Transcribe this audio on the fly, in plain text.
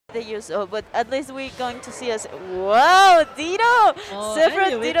the use of, but at least we're going to see us. Wow, Dito! Oh, I Sephiroth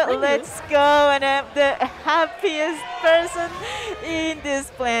knew it. Dito, I knew. let's go! And I'm the happiest person in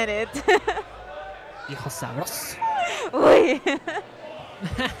this planet. Hijo sabroso. Uy!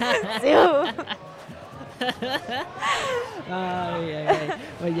 So, Yeah.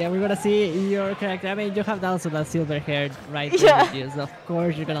 But yeah, we're gonna see your character. I mean, you have also that silver hair right there yeah. with you, so of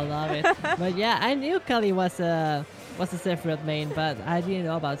course you're gonna love it. But yeah, I knew Cali was a Sephiroth main, but I didn't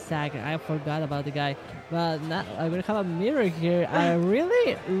know about zaK. I forgot about the guy. But now I'm gonna have a mirror here. A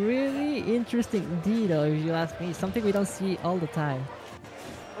really interesting Dito, if you ask me. Something we don't see all the time.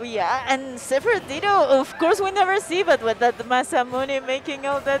 Yeah, and Sephiroth Dito, of course we never see, but with that Masamune making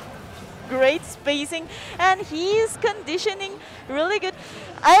all that great spacing, and he's conditioning really good.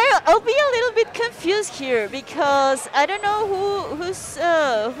 I'll be a little bit confused here because I don't know who's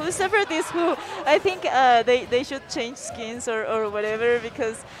Sephiroth is who. I think they should change skins or whatever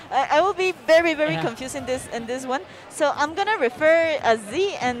because I will be very Yeah. confused in this one. So I'm gonna refer as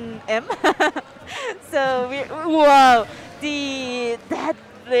Z and M. So wow, that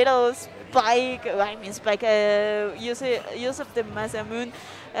little spike, I mean spike, use of the Masamune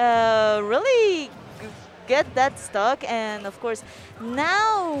really get that stock, and of course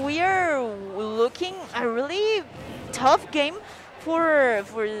now we are looking a really tough game for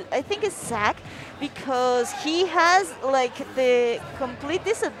I think it's zaK, because he has like the complete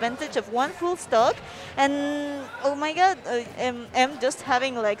disadvantage of one full stock, and oh my god, M just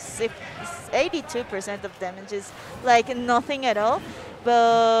having like 82% of damage is like nothing at all.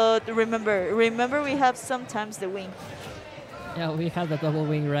 But remember we have sometimes the wing. Yeah, we have the double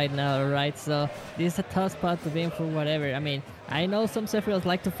wing right now, right? So this is a tough spot to be in for whatever. I mean, I know some Sephiroths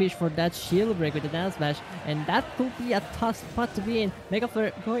like to fish for that shield break with the down smash, and that could be a tough spot to be in. Mega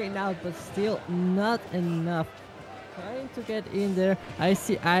Flare going out, but still not enough. Trying to get in there.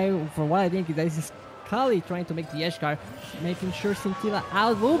 For what I think, this is Cali trying to make the edge guard, making sure Scintilla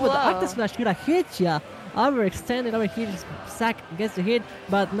out. Oh, but the Octa Smash could have hit ya. Overextended over here. zaK gets the hit,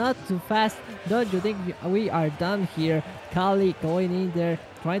 but not too fast. Don't you think we are done here? Cali going in there,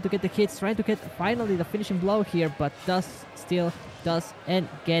 trying to get the hits, trying to get finally the finishing blow here, but still doesn't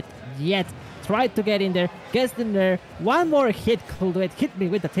get yet. Tried to get in there, gets in there. One more hit could do it. Hit me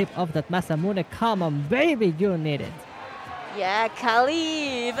with the tip of that Masamune. Come on, baby, you need it. Yeah,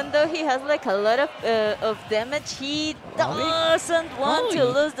 Cali, even though he has like a lot of damage, he doesn't want to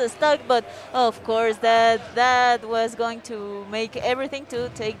lose the stock. But of course, that was going to make everything to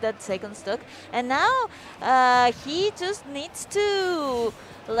take that second stock. And now he just needs to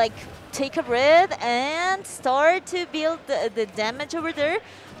like take a breath and start to build the damage over there,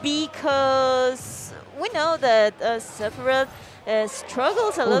 because we know that Sephiroth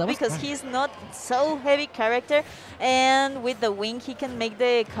struggles a lot because he's not so heavy character, and with the wing he can make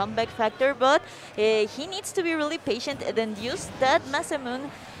the comeback factor, but he needs to be really patient and then use that Masamune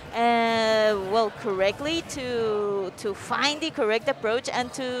correctly to find the correct approach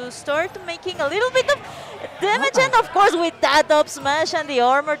and to start making a little bit of damage, and of course with that up smash and the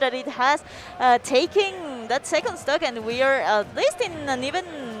armor that it has, taking that second stock, and we are at least in an even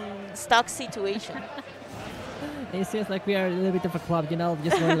stock situation. It seems like we are a little bit of a club, you know,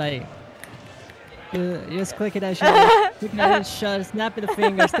 just more like just click it and shut, click it and shut, snapping the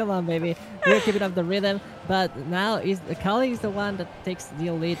fingers. Come on, baby, we're keeping up the rhythm. But now Cali is the one that takes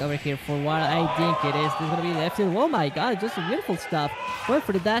the lead over here for what I think it is. This is gonna be the F tilt. Oh my god, just beautiful stuff. Going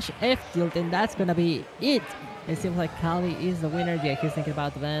for the dash F tilt, and that's gonna be it. It seems like Cali is the winner. Yeah, he's thinking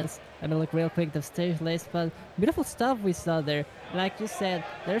about the Vans. Let me look real quick the stage list, but beautiful stuff we saw there. Like you said,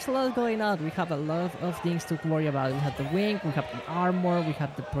 there's a lot going on. We have a lot of things to worry about. We have the wing, we have the armor, we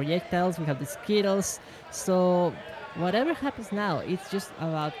have the projectiles, we have the Skittles. So whatever happens now, it's just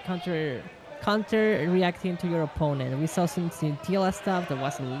about counter reacting to your opponent. We saw some Scintilla stuff that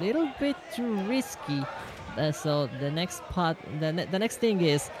was a little bit too risky. So the next next thing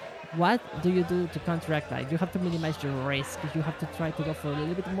is, what do you do to counteract that? You have to minimize your risk. You have to try to go for a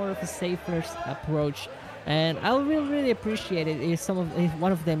little bit more of a safer approach. And I will really appreciate it if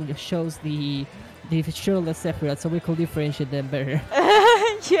one of them shows the shirtless Sephiroth, so we could differentiate them better.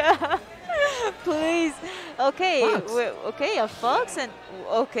 Yeah, please. Okay, okay, a fox, and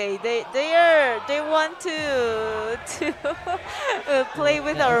okay, they want to play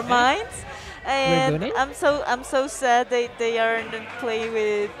with our minds. And I'm so sad they aren't playing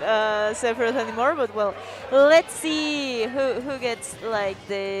with Sephiroth anymore. But well, let's see who gets like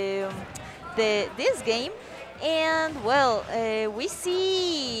this game. And well, we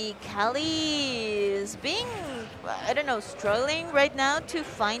see Cali is being, I don't know, struggling right now to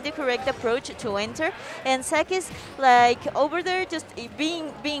find the correct approach to enter. And zaK is like over there just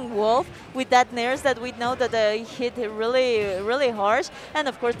being wolf with that nurse that we know that hit really harsh. And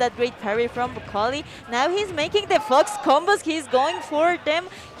of course that great parry from Cali. Now he's making the Fox combos. He's going for them.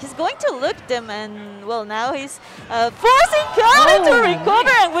 He's going to look them. And well, now he's forcing Cali to recover.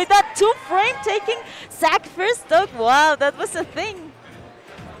 And with that 2-frame taking zaK first stock. Wow, that was a thing.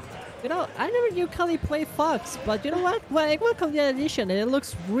 You know, I never knew Cali play Fox, but you know what? Well, I welcome the addition, and it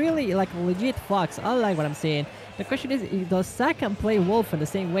looks really like a legit Fox. I like what I'm seeing. The question is, does zaK can play Wolf in the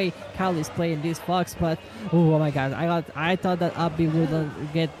same way Cali is playing this Fox? But oh my God, I thought that up B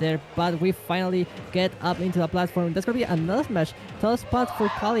wouldn't get there, but we finally get up into the platform. That's gonna be another smash. Tough spot for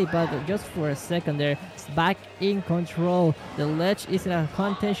Cali, but just for a second there, it's back in control. The ledge is in a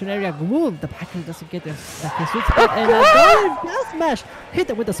contention area. Boom! The backer doesn't get the sweet spot, and a down smash. Hit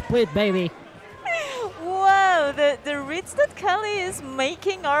it with a split, baby. Wow, the reads that Cali is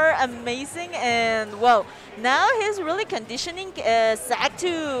making are amazing, and well, now he's really conditioning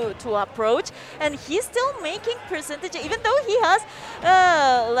zaK to approach, and he's still making percentage, even though he has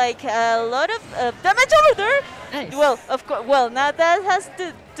like a lot of damage over there. Nice. Well, of course, well, now that has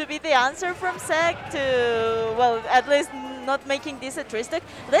to be the answer from zaK to, well, at least not making this a 3-stock.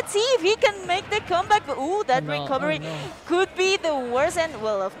 Let's see if he can make the comeback. Ooh, that recovery could be the worst, and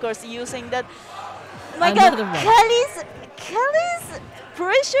well, of course, using that. My God, Cali's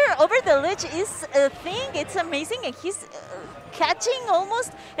pressure over the ledge is a thing. It's amazing, and he's catching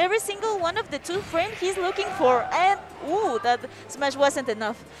almost every single one of the 2 frames he's looking for. And ooh, that smash wasn't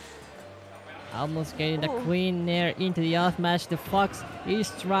enough. Almost getting the Queen Nair into the off match. The Fox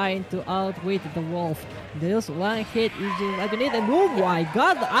is trying to outwit the Wolf. This one hit is just like you need. And oh my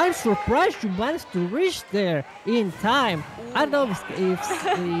God, I'm surprised you managed to reach there in time. I don't know if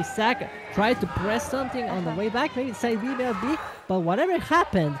zaK tried to press something on the way back, maybe side B, maybe, but whatever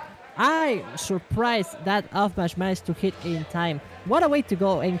happened, I surprised that off match managed to hit in time. What a way to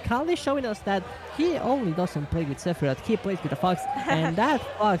go. And Cali showing us that he only doesn't play with Sephiroth, he plays with the Fox, and that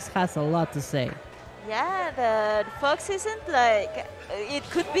Fox has a lot to say. Yeah, the Fox isn't like, it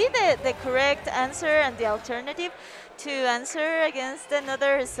could be the correct answer and the alternative to answer against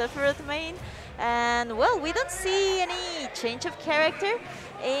another Sephiroth main. And well, we don't see any change of character,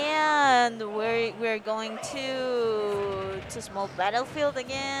 and we're going to small battlefield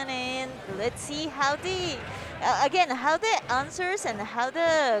again, and let's see how the again how the answers and how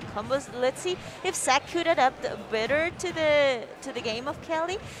the combos. Let's see if zaK could adapt better to the game of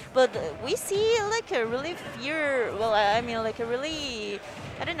Cali. But we see like a really like a really,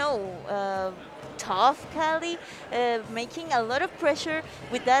 I don't know, tough Cali, making a lot of pressure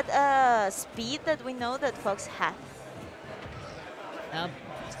with that speed that we know that Fox has.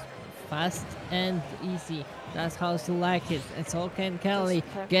 Fast and easy. That's how to like it. And so can Cali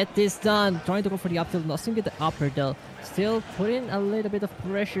get this done. Trying to go for the up tilt, nothing with the upper though. Still putting a little bit of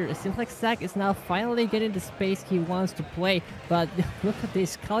pressure. It seems like zaK is now finally getting the space he wants to play. But look at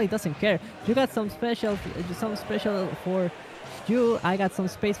this, Cali doesn't care. You got some special for you. I got some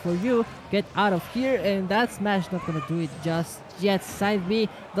space for you. Get out of here, and that smash not gonna do it just yet. Side B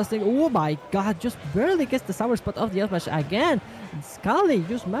doesn't. Oh my God! Just barely gets the sour spot of the up smash again. Cali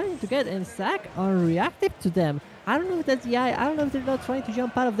just managed to get, and zaK are reactive to them. I don't know if that's the eye. I don't know if they're not trying to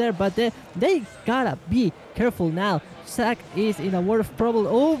jump out of there, but they gotta be careful now. zaK is in a world of trouble.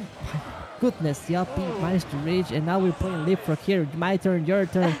 Oh my goodness, the up B managed to reach, and now we're playing leapfrog here. My turn, your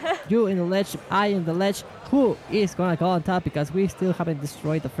turn. You in the ledge, I in the ledge. Who is gonna go on top, because we still haven't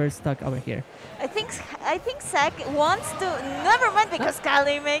destroyed the first stock over here? I think zaK wants to. Never mind, because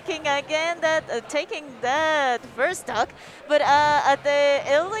Cali making again that taking that first stock. But at the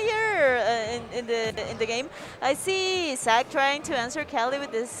earlier in the game, I see zaK trying to answer Cali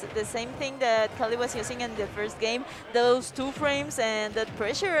with the same thing that Cali was using in the first game. Those 2 frames and that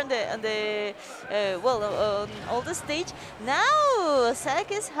pressure on on all the stage. Now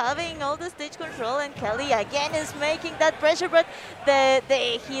zaK is having all the stage control, and Cali again is making that pressure, but the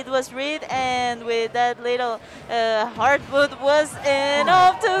hit was read, and with that little hard boot was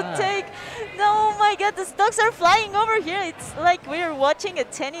enough to take. Oh my God, the stocks are flying over here. It's like we're watching a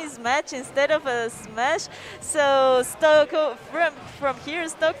tennis match instead of a smash. So stock from here,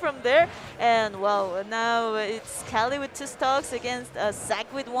 stock from there, and wow, now it's Cali with 2 stocks against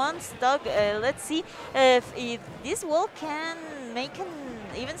zaK with 1 stock. Let's see if this wall can make an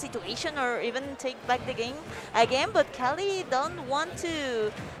even situation or even take back the game again, but Cali don't want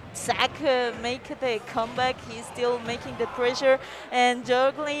to zaK make the comeback. He's still making the pressure and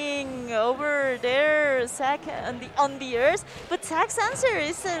juggling over there, zaK on the earth. But zaK's answer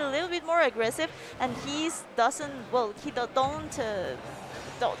is a little bit more aggressive, and doesn't well he don't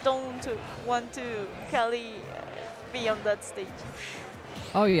want to Cali be on that stage.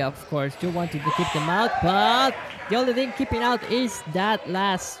 Oh yeah, of course. You want to keep them out, but the only thing keeping out is that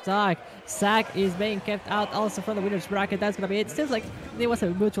last stock. zaK is being kept out also from the winner's bracket. That's gonna be it. Seems like there was a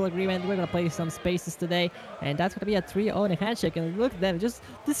mutual agreement. We're gonna play some spaces today, and that's gonna be a 3-0 handshake. And look at them just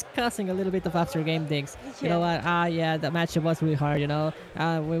discussing a little bit of after game things. You know what? Yeah, the matchup was really hard. You know,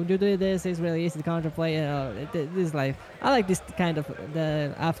 when you do this, it's really easy to counterplay. You know, this is like I like this kind of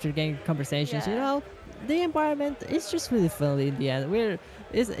the after game conversations. You know, the environment is just really friendly in the end.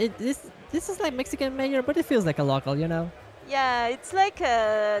 This is like Mexican mayor, but it feels like a local, you know. Yeah, it's like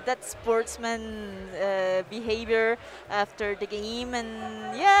that sportsman behavior after the game, and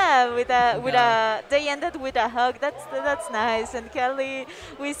yeah, they ended with a hug. That's nice. And Kelly,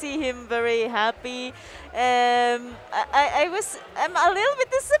 we see him very happy. I'm a little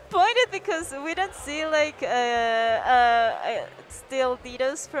bit disappointed because we don't see like still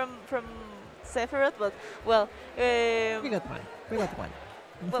Ditos from Sephiroth, but well, We got one. We got one.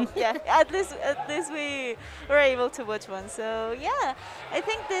 well, yeah, at least we were able to watch one. So yeah, I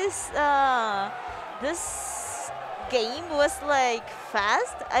think this game was like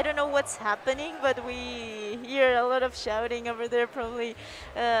fast. I don't know what's happening, but we hear a lot of shouting over there. Probably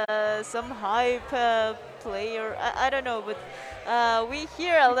some hype play, or I don't know, but we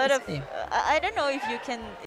hear a lot of. I don't know if you can